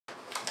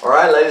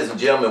Alright, ladies and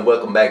gentlemen,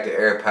 welcome back to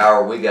Air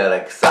Power. We got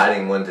an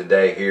exciting one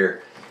today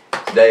here.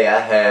 Today I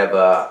have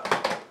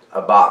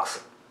a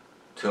box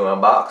to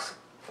unbox.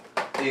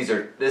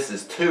 This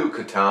is two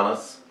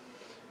katanas.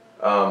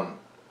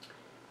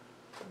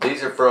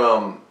 These are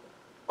from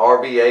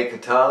RVA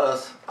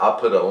Katanas. I'll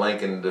put a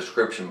link in the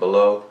description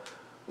below.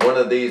 One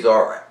of these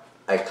are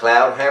a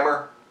cloud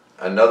hammer,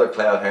 another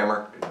cloud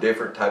hammer,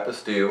 different type of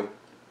steel.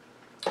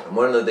 And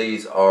one of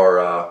these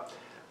are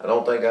I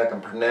don't think I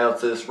can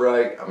pronounce this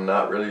right. I'm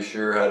not really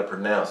sure how to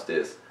pronounce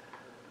this.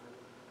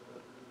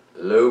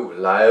 Liu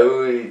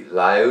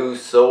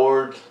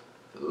sword.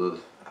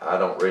 I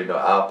don't really know.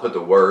 I'll put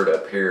the word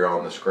up here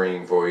on the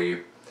screen for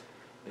you,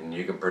 and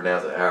you can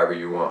pronounce it however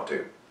you want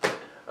to.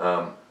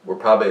 We're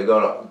probably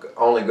going to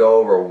only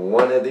go over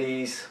one of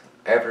these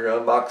after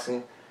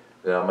unboxing.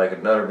 Then I'll make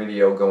another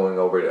video going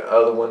over the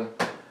other one.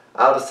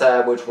 I'll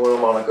decide which one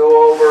I'm going to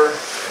go over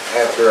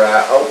after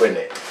I open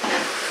it.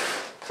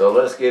 So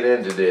let's get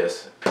into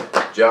this.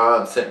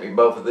 John sent me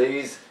both of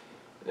these.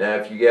 Now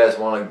if you guys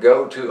want to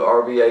go to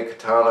RVA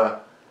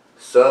Katana,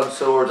 some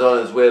swords on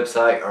his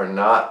website are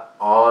not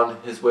on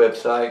his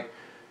website.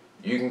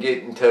 You can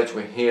get in touch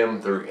with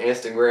him through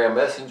Instagram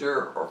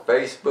Messenger or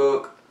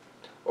Facebook,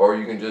 or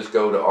you can just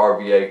go to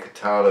RVA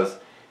Katanas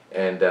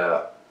and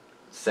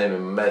send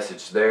him a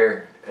message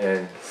there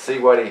and see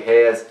what he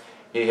has.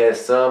 He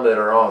has some that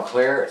are on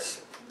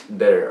clearance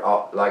that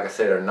are, like I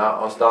said, are not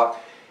on stock.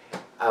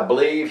 I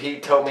believe he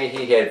told me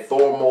he had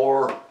 4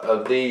 more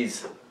of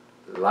these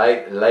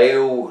I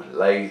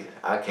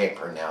can't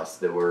pronounce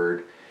the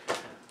word,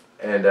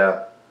 and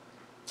I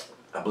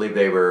believe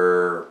they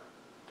were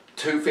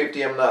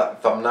 $250.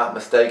 If I'm not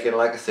mistaken.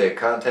 Like I said,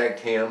 contact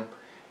him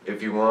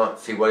if you want,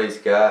 see what he's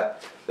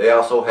got. They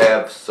also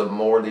have some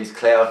more of these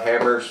cloud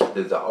hammers.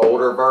 They're the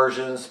older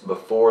versions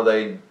before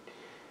they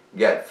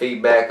got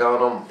feedback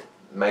on them.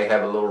 May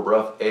have a little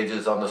rough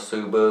edges on the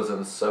subas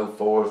and so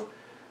forth,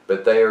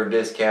 but they are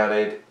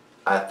discounted.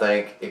 I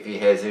think if he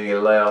has any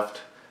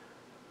left,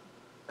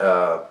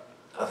 I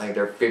think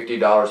they're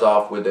 $50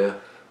 off with the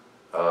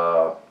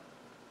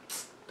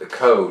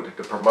code,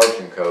 the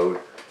promotion code.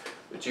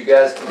 But you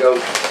guys can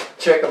go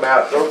check him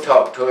out, go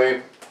talk to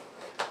him,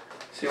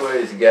 see what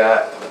he's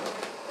got.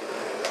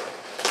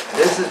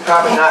 This is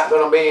probably not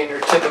going to be in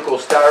your typical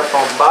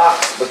styrofoam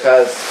box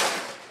because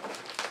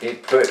he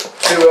put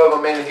 2 of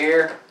them in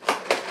here.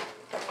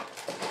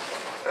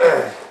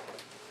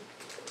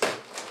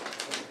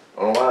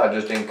 I don't know why I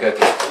just didn't cut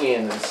the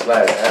end and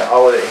slide it out.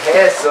 Oh, it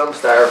has some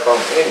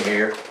styrofoam in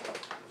here.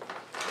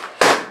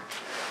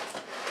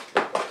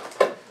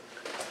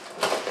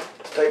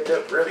 Taped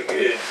up really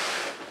good.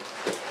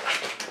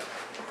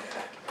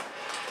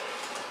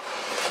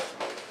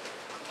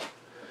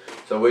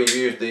 So we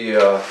use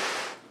the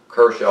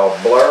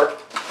Kershaw Blur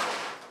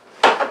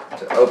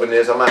to open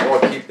this. I might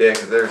want to keep that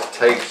because there's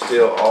tape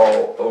still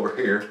all over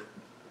here.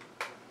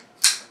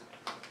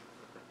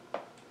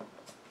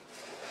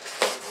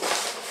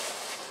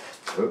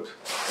 Oops.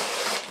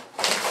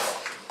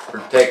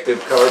 Protective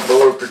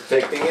cardboard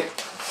protecting it.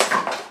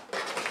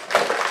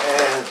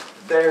 And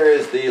there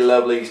is the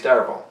lovely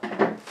styrofoam.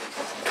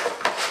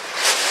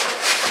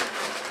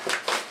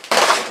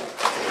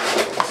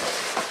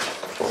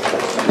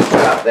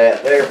 Got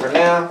that there for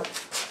now.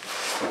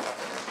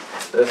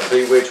 Let's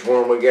see which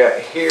one we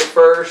got here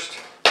first.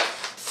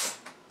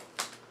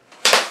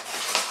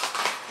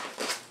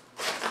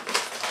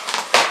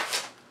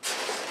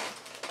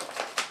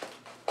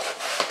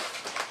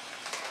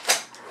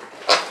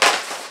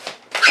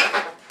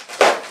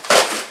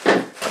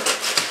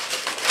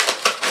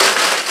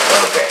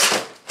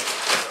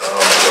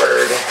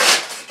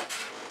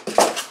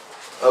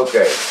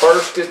 Okay,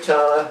 first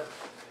katana.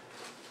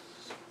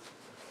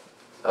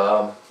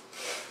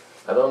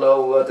 I don't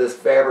know what this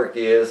fabric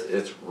is.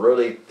 It's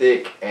really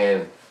thick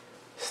and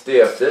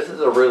stiff. This is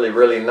a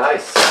really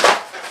nice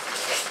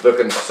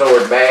looking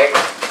sword bag.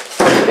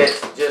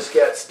 It just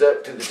got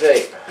stuck to the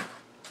tape.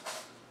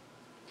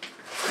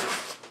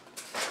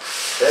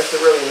 That's a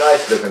really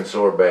nice looking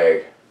sword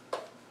bag.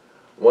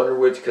 Wonder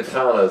which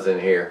katana's in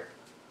here.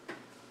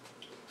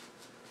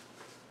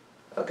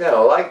 I kind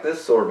of like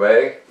this sword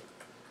bag.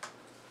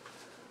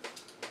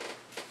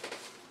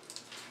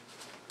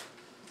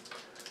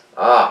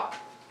 Ah,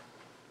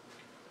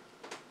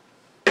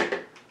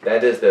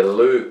 that is the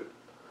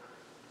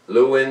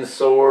Lewin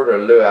sword, or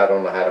I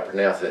don't know how to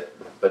pronounce it,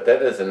 but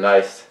that is a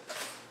nice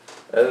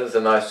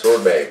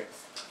sword bag.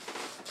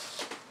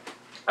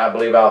 I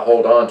believe I'll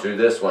hold on to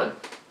this one.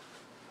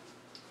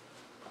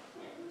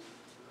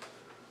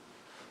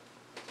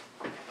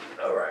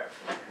 All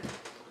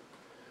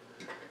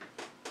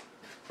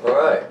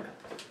right.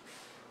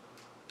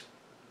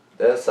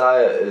 That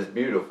saya is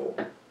beautiful.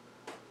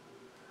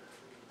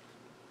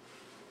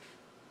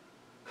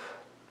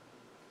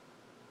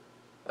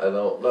 I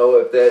don't know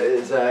if that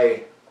is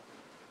a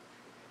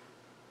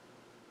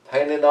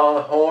painted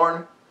on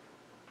horn.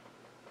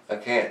 I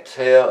can't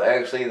tell.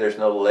 Actually, there's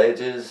no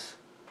ledges.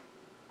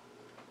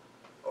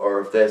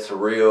 Or if that's a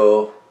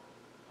real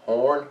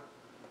horn.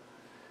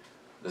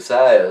 The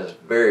saya is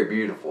very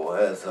beautiful.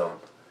 It has some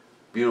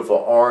beautiful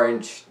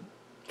orange,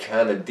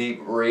 kind of deep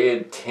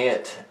red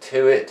tint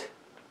to it.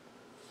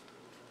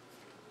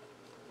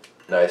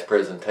 Nice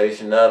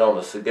presentation knot on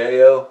the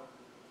Sageo.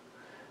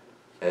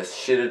 Has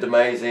shitted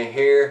amazing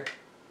here.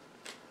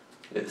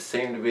 It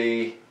seemed to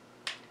be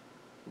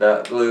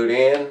not glued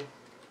in.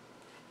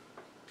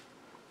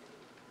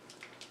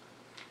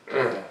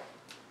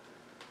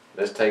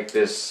 Let's take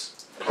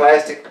this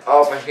plastic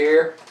off of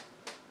here.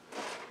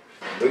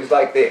 Looks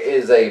like there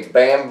is a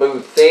bamboo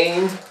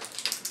theme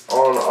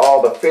on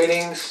all the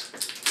fittings,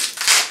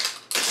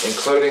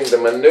 including the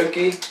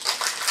Manuki.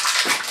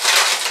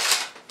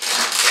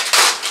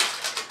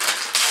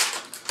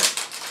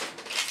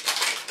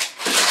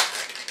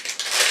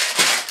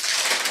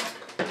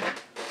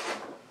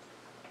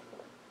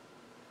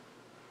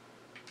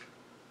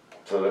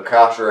 So the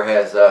Kosher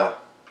has a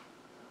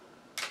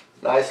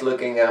nice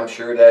looking, I'm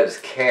sure that is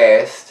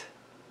cast,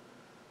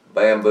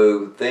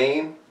 bamboo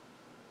theme.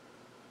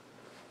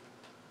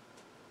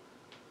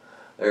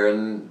 There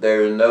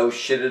are no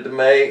shitted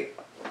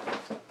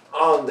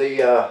on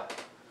the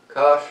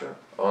Kosher.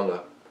 On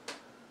the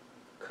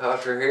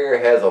Kosher here,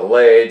 it has a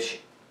ledge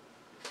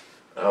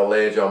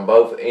on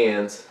both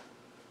ends,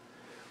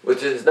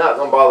 which is not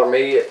going to bother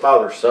me. It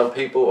bothers some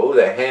people. Oh,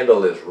 the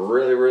handle is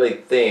really, really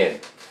thin.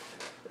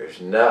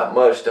 There's not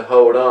much to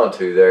hold on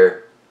to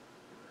there.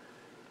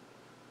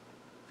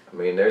 I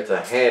mean, there's a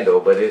handle,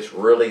 but it's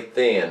really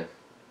thin.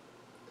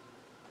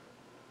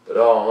 But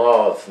all in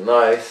all, it's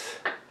nice.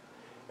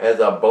 Has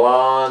a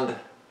blonde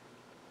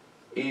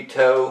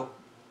Ito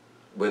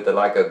with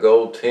like a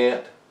gold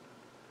tint.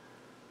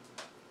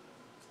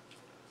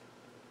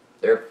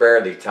 They're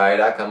fairly tight.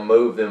 I can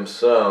move them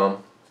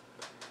some.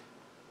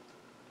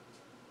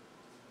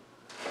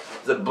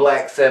 The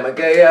black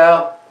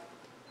Samageo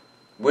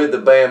with the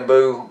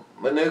bamboo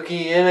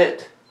Manuki in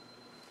it.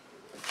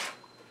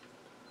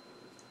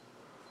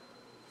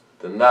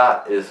 The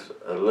knot is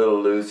a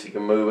little loose. You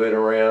can move it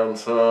around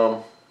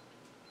some.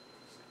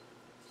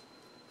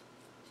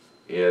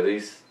 Yeah,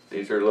 these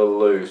are a little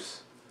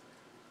loose.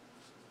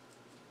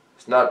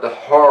 It's not the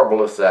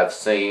horriblest I've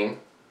seen.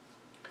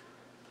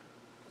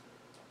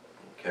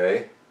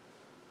 Okay.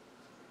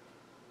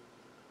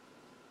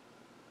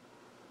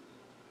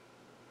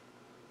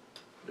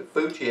 The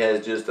Fuji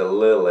has just a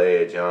little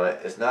edge on it.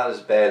 It's not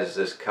as bad as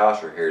this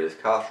Kosher here. This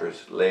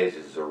Kosher's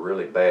edges are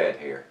really bad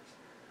here.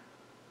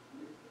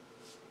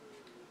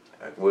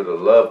 I would have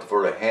loved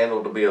for the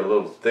handle to be a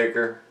little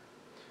thicker.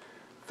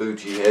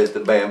 Fuji has the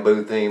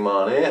bamboo theme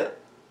on it,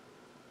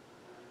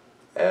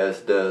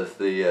 as does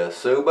the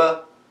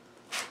Tsuba.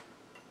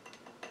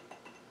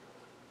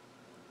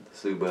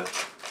 The Tsuba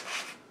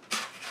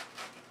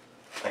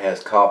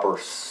has copper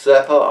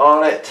seppa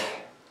on it.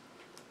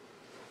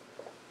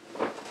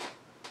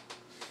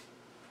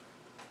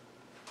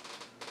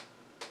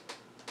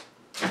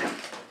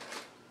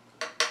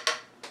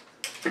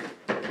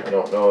 I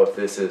don't know if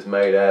this is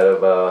made out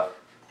of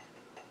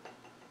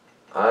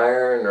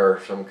iron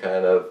or some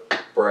kind of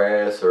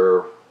brass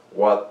or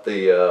what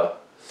the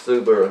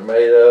Tsuba is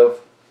made of.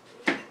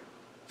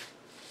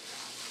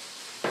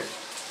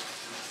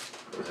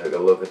 We'll take a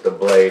look at the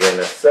blade in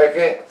a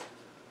second.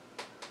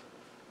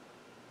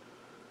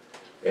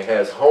 It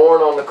has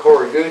horn on the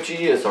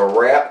Koriguchi. It's a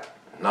wrap,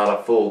 not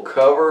a full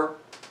cover.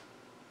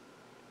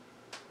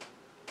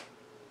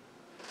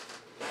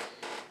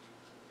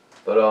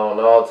 But all in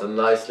all, it's a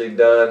nicely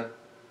done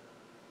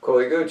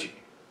Koriguchi.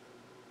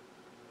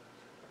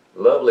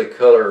 Lovely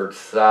colored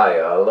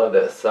saya. I love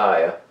that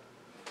saya.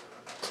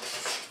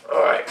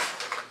 Alright.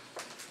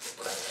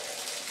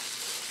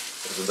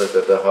 Let's look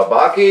at the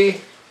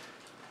Habaki.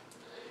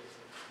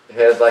 It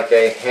has like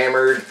a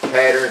hammered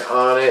pattern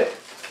on it.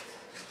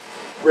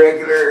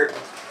 Regular,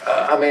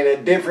 I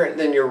mean, different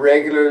than your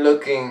regular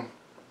looking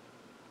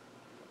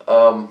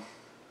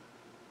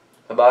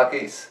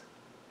Habakis,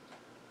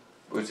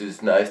 which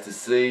is nice to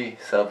see.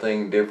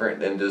 Something different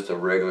than just a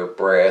regular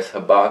brass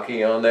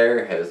Habaki on there.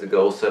 It has the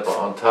gold seppa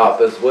on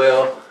top as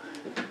well.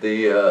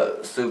 The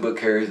Tsuba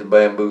carries a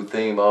bamboo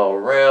theme all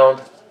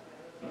around.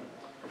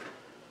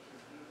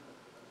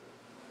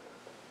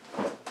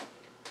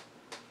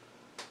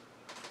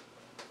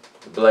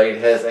 The blade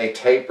has a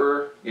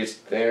taper, gets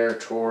thinner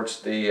towards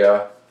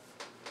the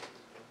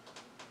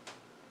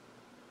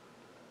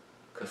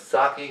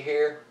Kosaki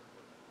here.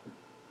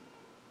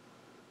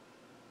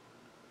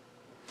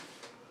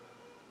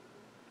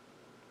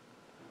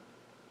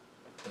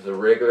 There's a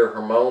regular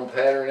Hermon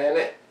pattern in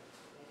it.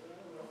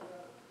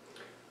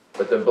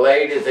 But the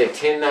blade is a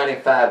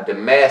 1095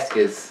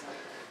 Damascus.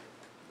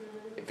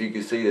 If you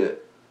can see the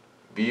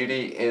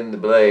beauty in the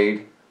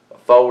blade. A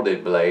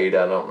folded blade.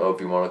 I don't know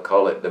if you want to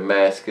call it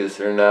Damascus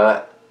or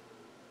not.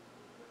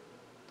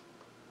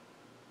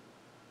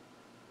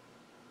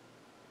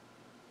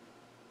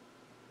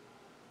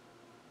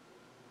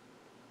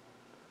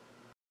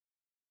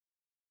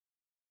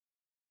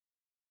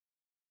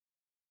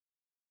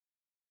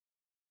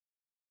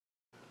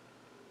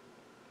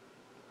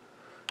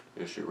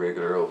 Just your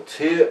regular old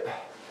tip.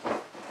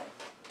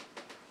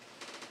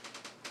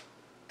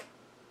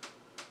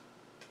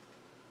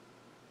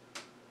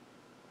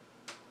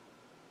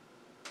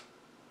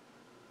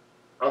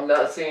 I'm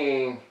not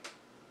seeing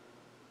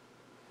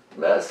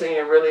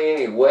really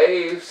any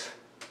waves.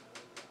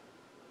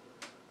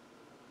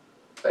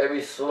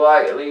 Maybe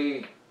slight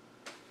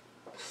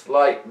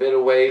bit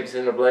of waves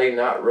in the blade,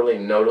 not really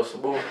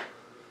noticeable.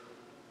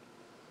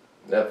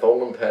 That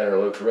folding pattern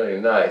looks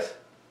really nice.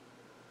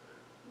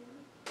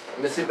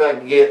 Let me see if I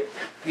can get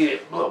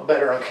it a little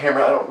better on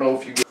camera. I don't know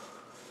if you get.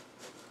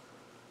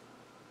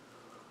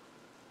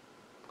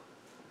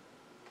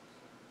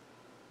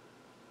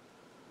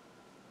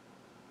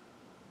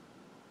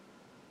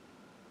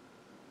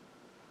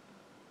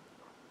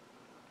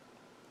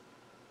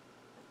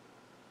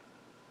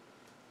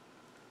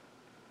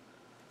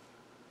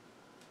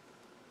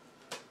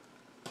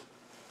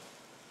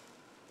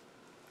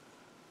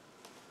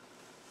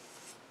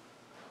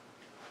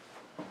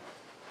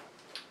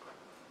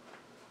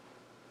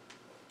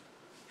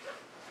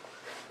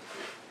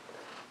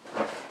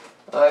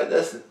 Alright,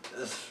 this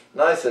is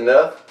nice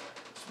enough.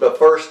 It's the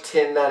first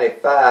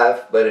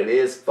 1095, but it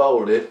is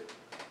folded.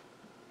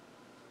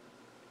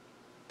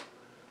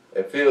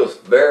 It handles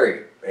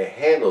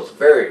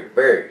very,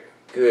 very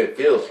good. It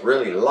feels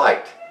really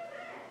light.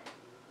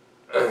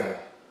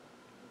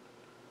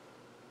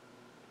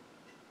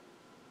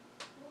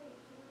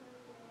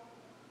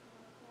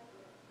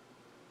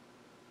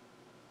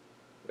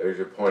 There's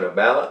your point of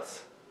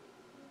balance.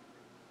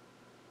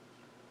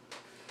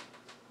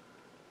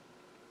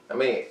 I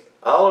mean,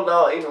 all in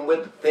all, even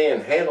with the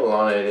thin handle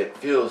on it, it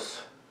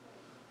feels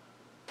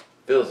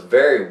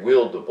very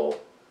wieldable.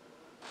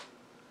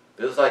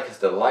 Feels like it's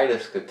the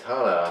lightest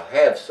katana I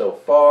have so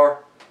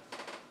far.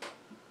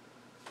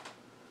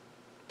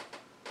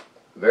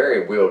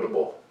 Very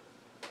wieldable.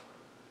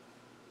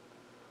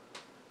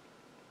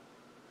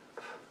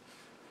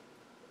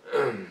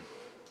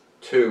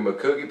 Two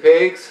Makugi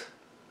pigs.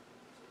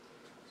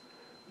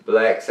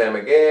 Black San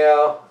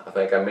Miguel. I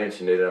think I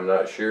mentioned it, I'm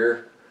not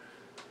sure.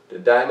 The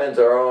diamonds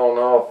are all in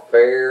all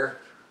fair.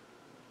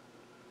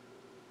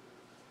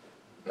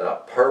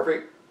 Not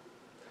perfect.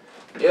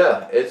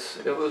 Yeah, it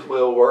was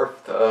well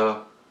worth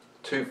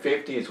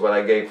 $250 is what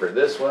I gave for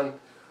this one.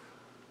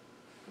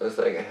 Looks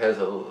like it has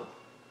a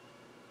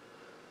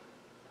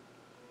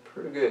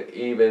pretty good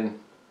even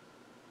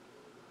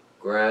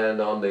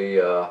grind on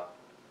the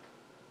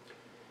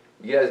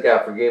you guys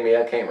gotta forgive me,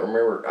 I can't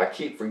remember, I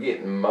keep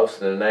forgetting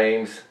most of the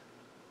names.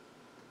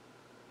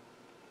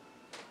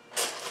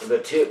 The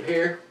tip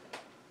here.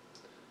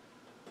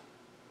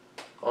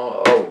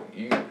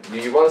 Do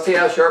you want to see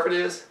how sharp it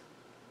is?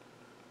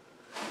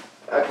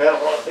 I kind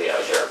of want to see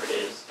how sharp it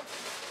is.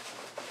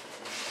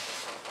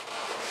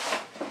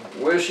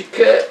 Will she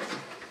cut?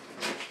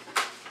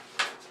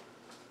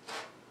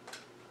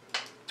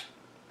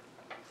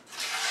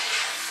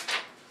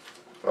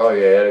 Oh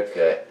yeah, it'll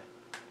cut.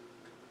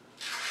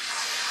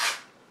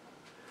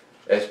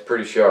 That's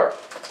pretty sharp.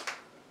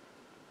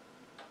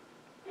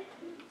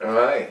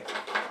 Alright.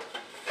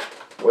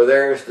 Well,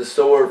 there's the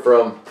sword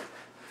from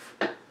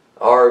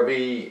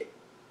RVA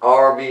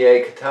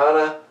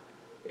Katana.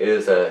 It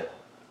is a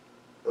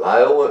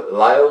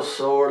Lyo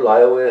sword.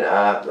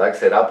 Like I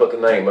said, I put the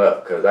name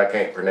up because I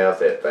can't pronounce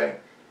that thing.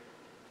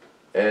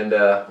 And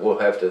we'll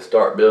have to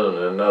start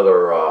building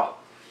another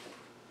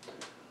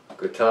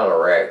katana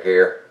rack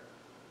here.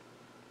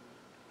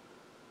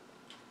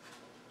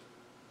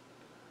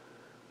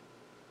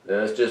 Now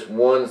it's just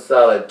one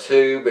solid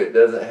tube. It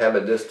doesn't have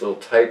a distal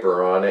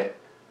taper on it.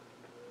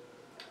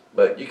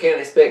 But you can't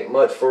expect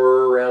much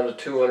for around a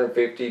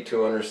 $250,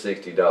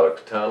 $260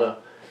 katana.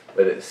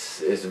 But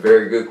it's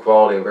very good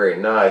quality and very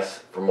nice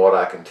from what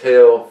I can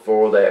tell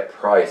for that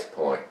price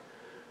point.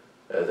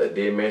 As I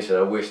did mention,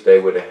 I wish they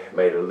would have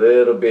made a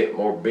little bit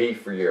more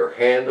beef for your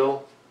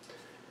handle.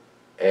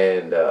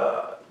 And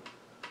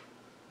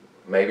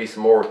maybe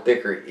some more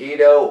thicker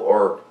Ito,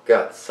 or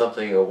got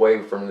something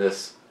away from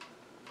this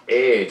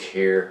edge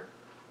here,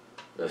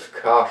 this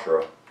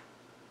Kashra.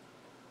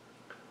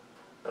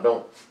 I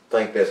don't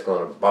think that's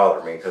going to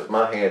bother me because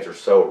my hands are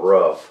so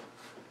rough.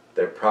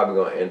 They're probably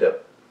going to end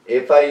up,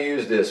 if I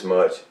use this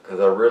much, because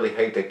I really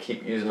hate to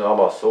keep using all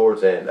my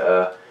swords and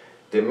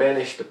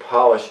diminish the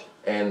polish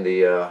and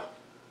the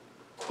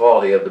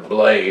quality of the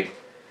blade.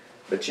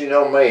 But you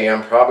know me,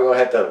 I'm probably going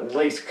to have to at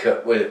least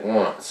cut with it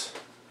once.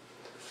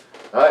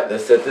 Alright,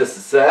 let's set this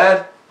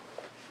aside.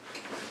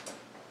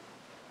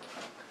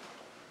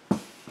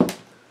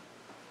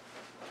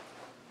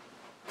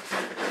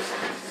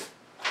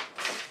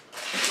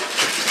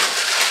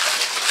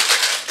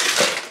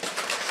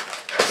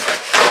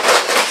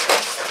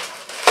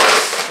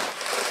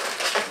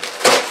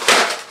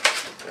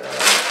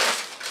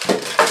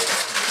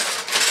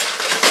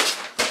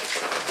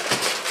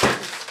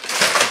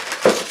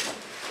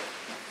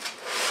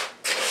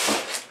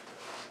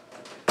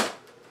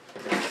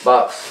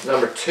 Box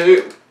number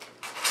 2.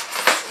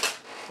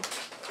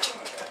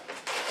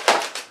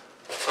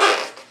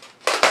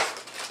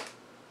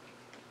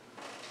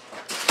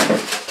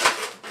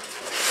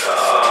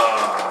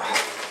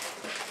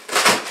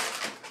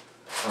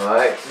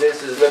 Alright,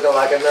 this is looking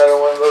like another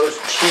one of those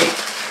cheap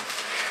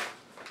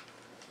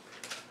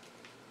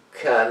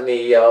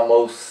cottony,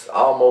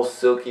 almost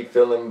silky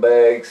feeling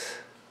bags.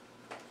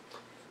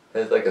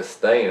 There's like a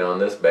stain on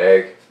this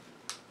bag.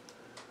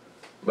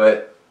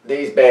 But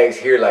these bags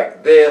here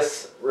like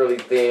this, really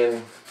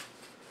thin,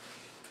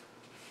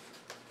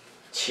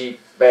 cheap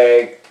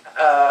bag,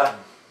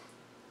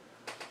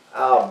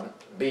 I'll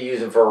be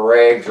using for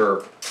rags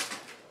or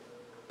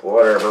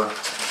whatever.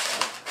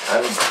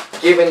 I'm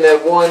giving the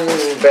one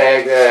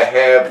bag that I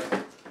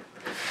have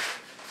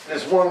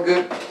this one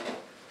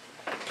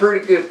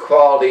pretty good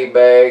quality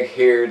bag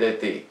here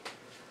that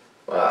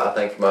I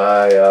think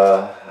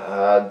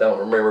I don't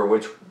remember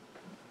which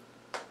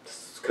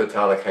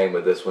katana came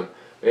with this one.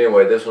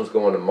 Anyway, this one's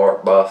going to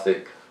Mark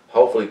Bostic.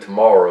 Hopefully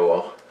tomorrow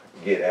I'll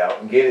get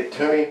out and get it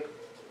to him.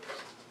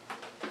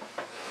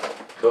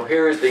 So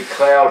here is the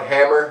Cloud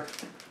Hammer.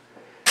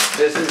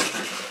 This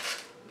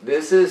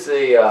is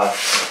the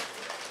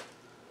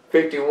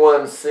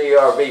 51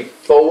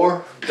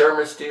 CRV4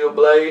 German steel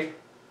blade.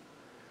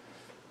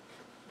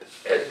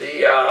 And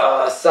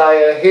the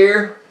saya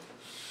here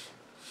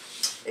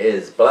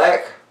is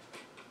black.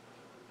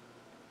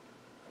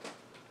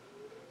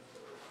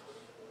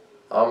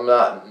 I'm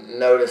not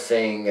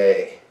noticing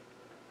a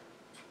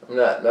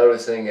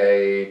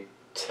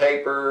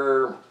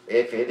taper.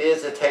 If it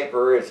is a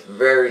taper, it's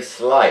very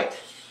slight.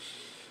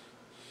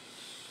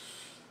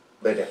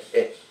 But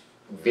it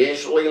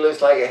visually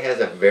looks like it has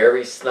a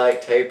very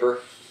slight taper.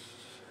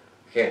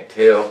 Can't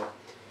tell.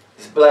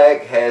 This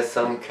black has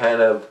some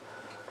kind of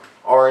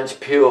orange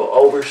peel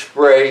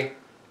overspray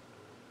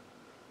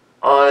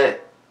on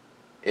it.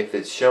 If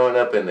it's showing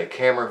up in the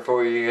camera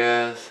for you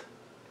guys.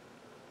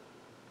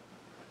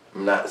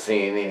 I'm not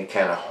seeing any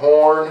kind of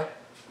horn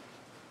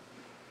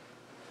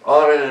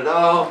on it at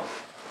all.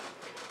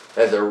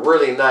 Has a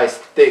really nice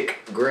thick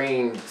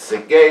green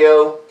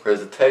Sigeo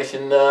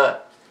presentation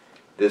nut.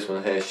 This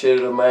one has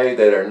Shidamay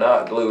that are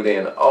not glued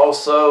in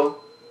also.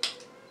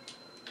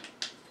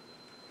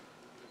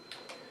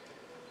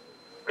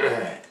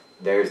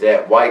 There's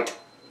that white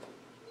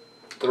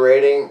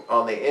threading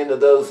on the end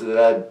of those that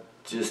I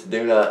just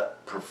do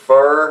not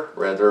prefer.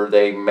 Rather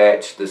they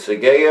match the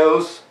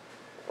Sigeos.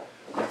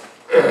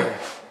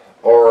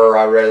 Or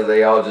I'd rather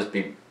they all just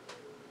be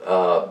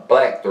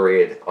black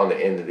thread on the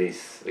end of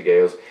these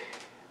Sigeos.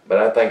 But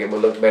I think it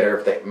would look better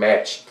if they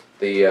matched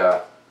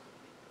the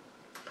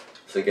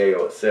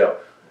Sigeo itself.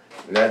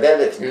 Now that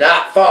is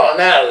not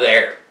falling out of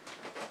there.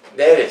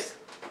 That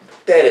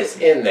is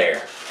in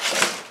there.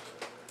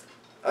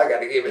 I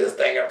got to give this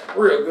thing a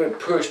real good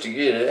push to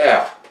get it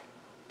out.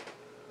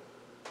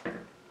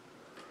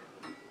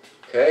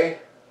 Okay.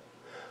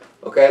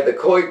 Okay, the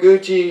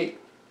Koiguchi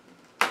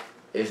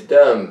is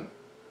done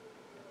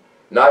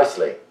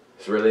nicely.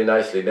 It's really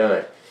nicely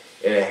done.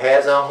 And it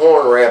has a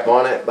horn wrap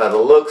on it by the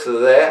looks of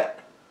that.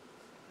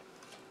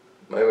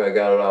 Maybe I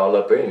got it all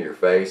up in your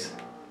face.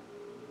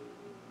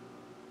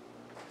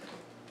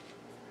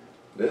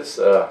 This,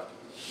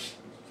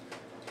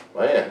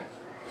 man.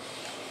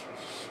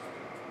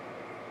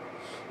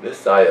 This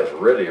side is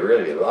really,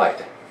 really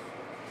light.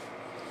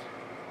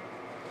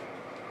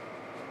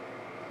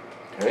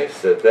 Okay,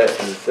 set that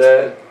to the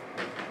side.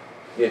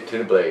 Get to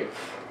the blade,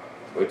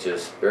 which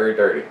is very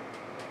dirty.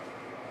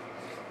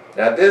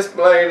 Now this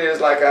blade is,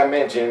 like I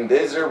mentioned,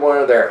 these are one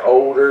of their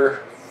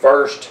older,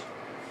 first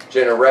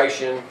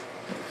generation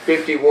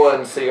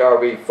 51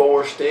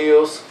 CRV4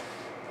 steels.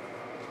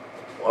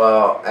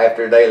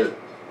 After they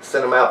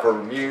sent them out for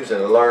reviews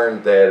and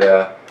learned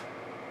that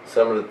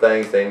some of the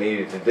things they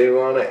needed to do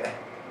on it.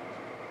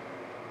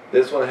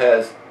 This one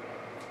has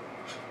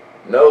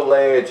no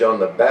ledge on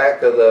the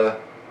back of the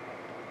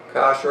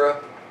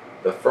Kashra.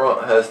 The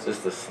front has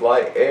just a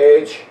slight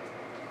edge.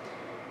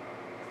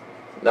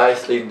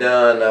 Nicely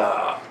done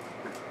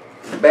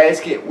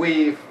basket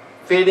weave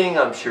fitting.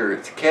 I'm sure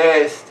it's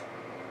cast.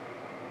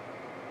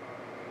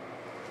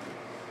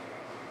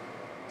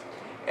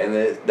 And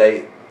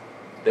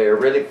they're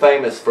really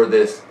famous for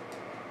this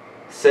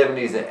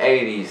 70s and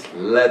 80s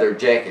leather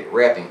jacket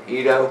wrapping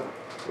Ito,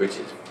 which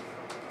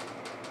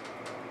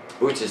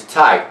is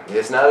tight.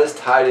 It's not as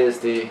tight as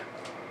the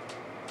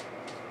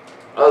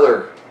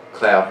other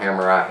Cloud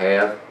Hammer I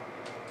have,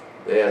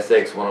 the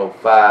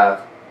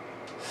SX105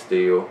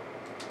 steel.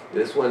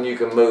 This one you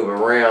can move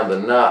around the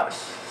nuts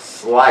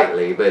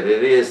slightly, but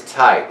it is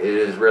tight. It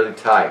is really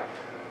tight.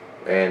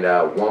 And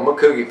one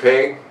Makugi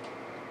peg,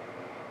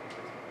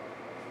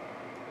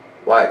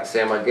 white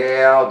San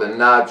Miguel. The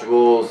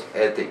nodules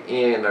at the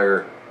end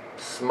are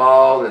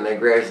small, and they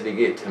gradually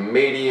get to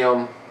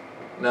medium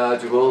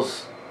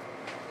nodules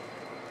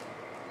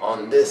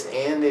on this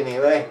end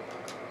anyway.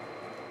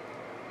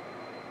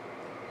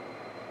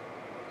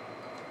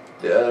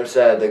 The other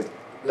side, the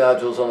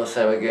nodules on the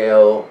San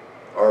Miguel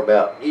are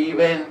about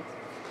even.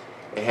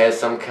 It has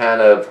some kind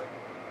of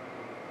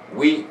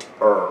wheat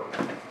or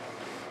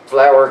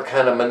flour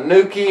kind of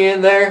manuki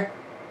in there.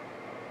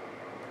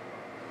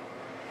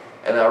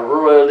 And I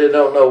really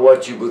don't know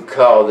what you would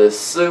call this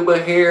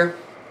Suba here.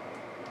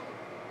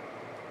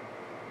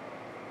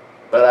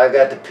 But I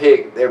got to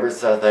pick, there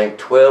was I think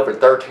 12 or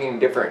 13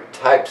 different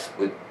types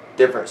with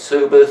different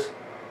Subas,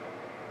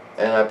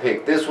 and I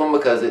picked this one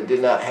because it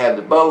did not have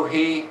the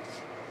bohe.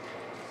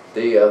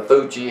 The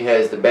Fuji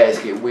has the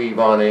basket weave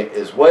on it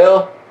as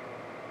well.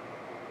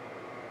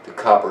 The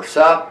copper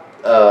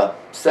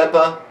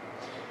Sepa,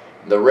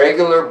 the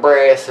regular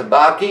brass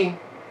Habaki.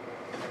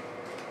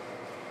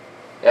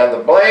 Now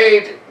the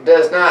blade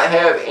does not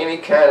have any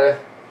kind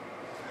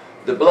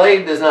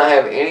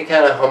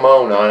of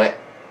hamon on it.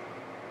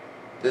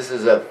 This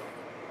is a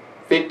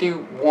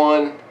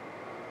 51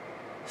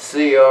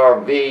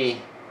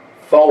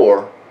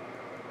 CRV4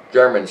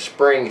 German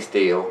spring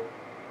steel.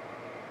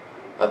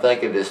 I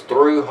think it is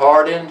through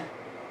hardened,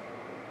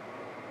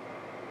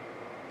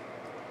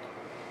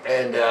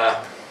 and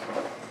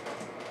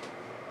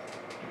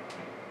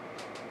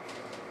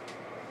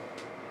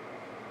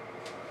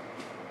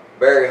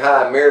very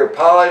high mirror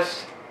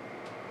polish.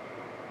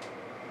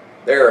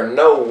 There are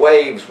no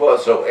waves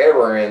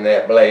whatsoever in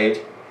that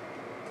blade.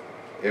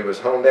 It was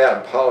honed out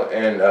and polished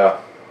and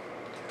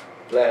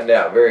flattened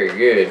out very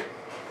good.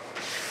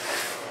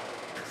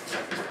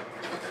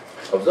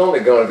 I was only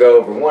going to go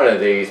over one of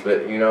these,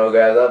 but you know,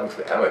 guys,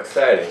 I'm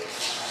excited.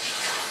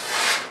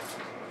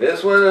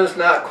 This one is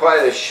not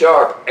quite as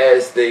sharp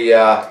as the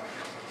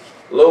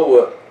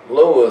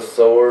Loa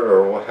sword,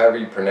 or however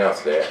you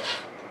pronounce that.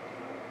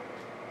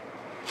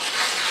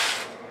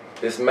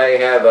 This may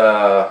have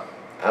a,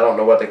 I don't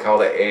know what they call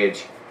the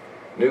edge,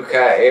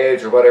 Nukai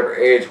edge or whatever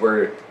edge,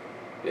 where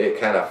it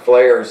kind of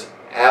flares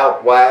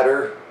out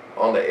wider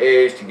on the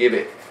edge to give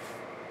it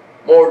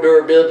more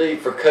durability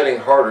for cutting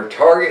harder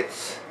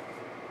targets.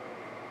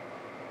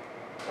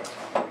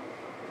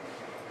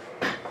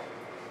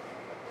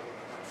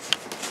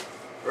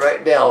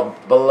 Right down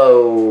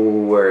below,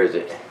 where is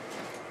it?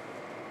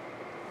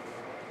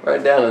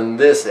 Right down in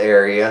this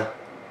area,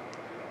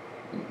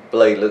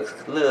 blade looks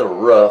a little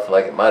rough,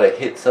 like it might have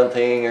hit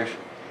something, or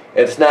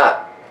it's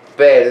not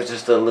bad, it's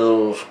just a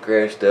little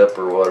scratched up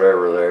or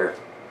whatever there.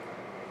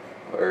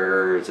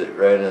 Where is it?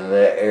 Right in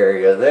that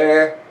area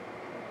there.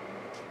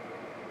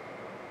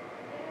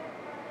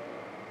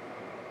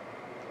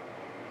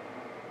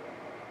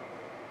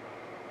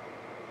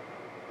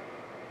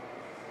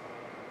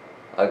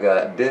 I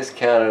got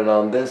discounted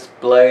on this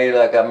blade,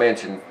 like I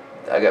mentioned.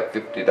 I got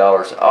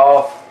 $50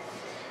 off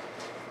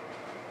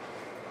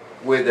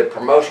with the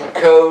promotion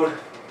code.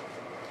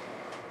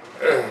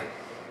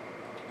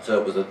 So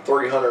it was a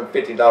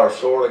 $350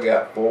 sword. I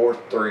got for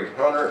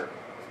 $300.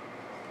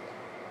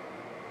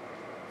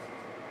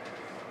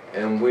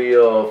 And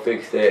we'll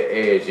fix that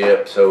edge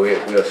up so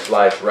it will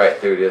slice right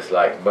through this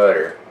like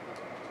butter.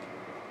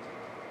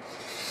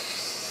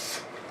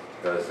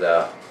 Because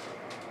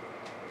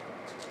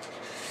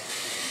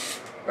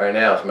right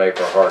now it's made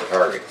for hard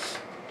targets.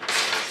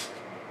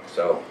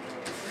 So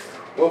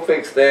we'll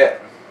fix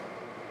that.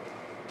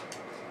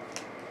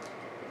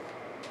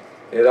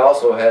 It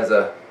also has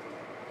a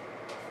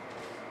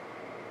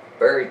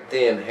very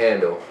thin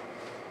handle,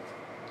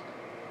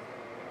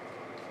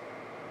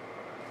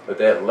 but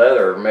that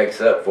leather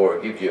makes up for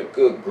it, gives you a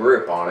good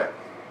grip on it.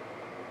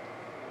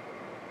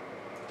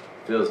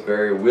 Feels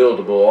very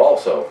wieldable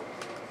also.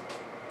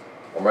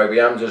 Or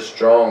maybe I'm just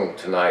strong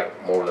tonight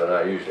more than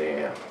I usually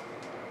am.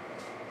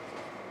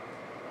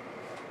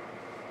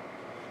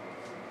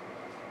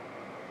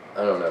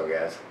 I don't know,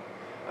 guys.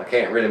 I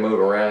can't really move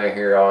around in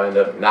here. I'll end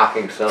up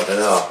knocking something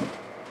off.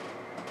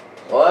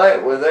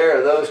 Alright, well, there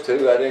are those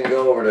two. I didn't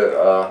go over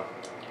to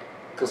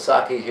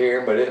Kawasaki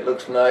here, but it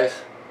looks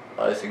nice.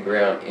 Nicely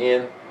ground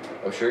in.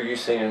 I'm sure you've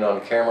seen it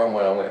on camera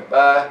when I went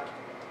by.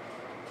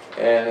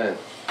 And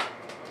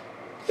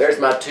there's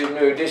my two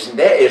new additions.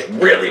 That is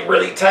really,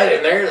 really tight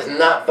in there. It's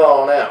not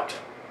falling out.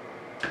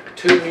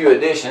 Two new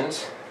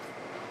additions.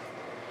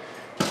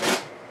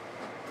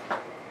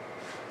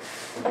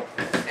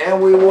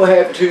 And we will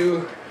have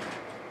to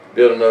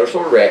build another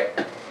sword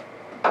rack,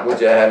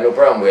 which I have no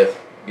problem with.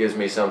 Gives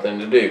me something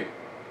to do.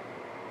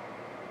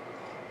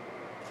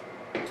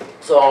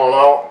 So all in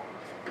all,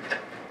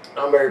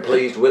 I'm very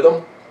pleased with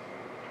them.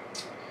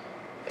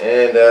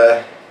 And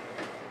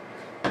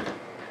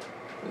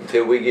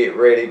until we get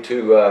ready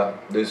to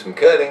do some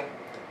cutting,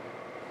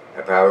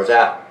 our power's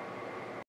out.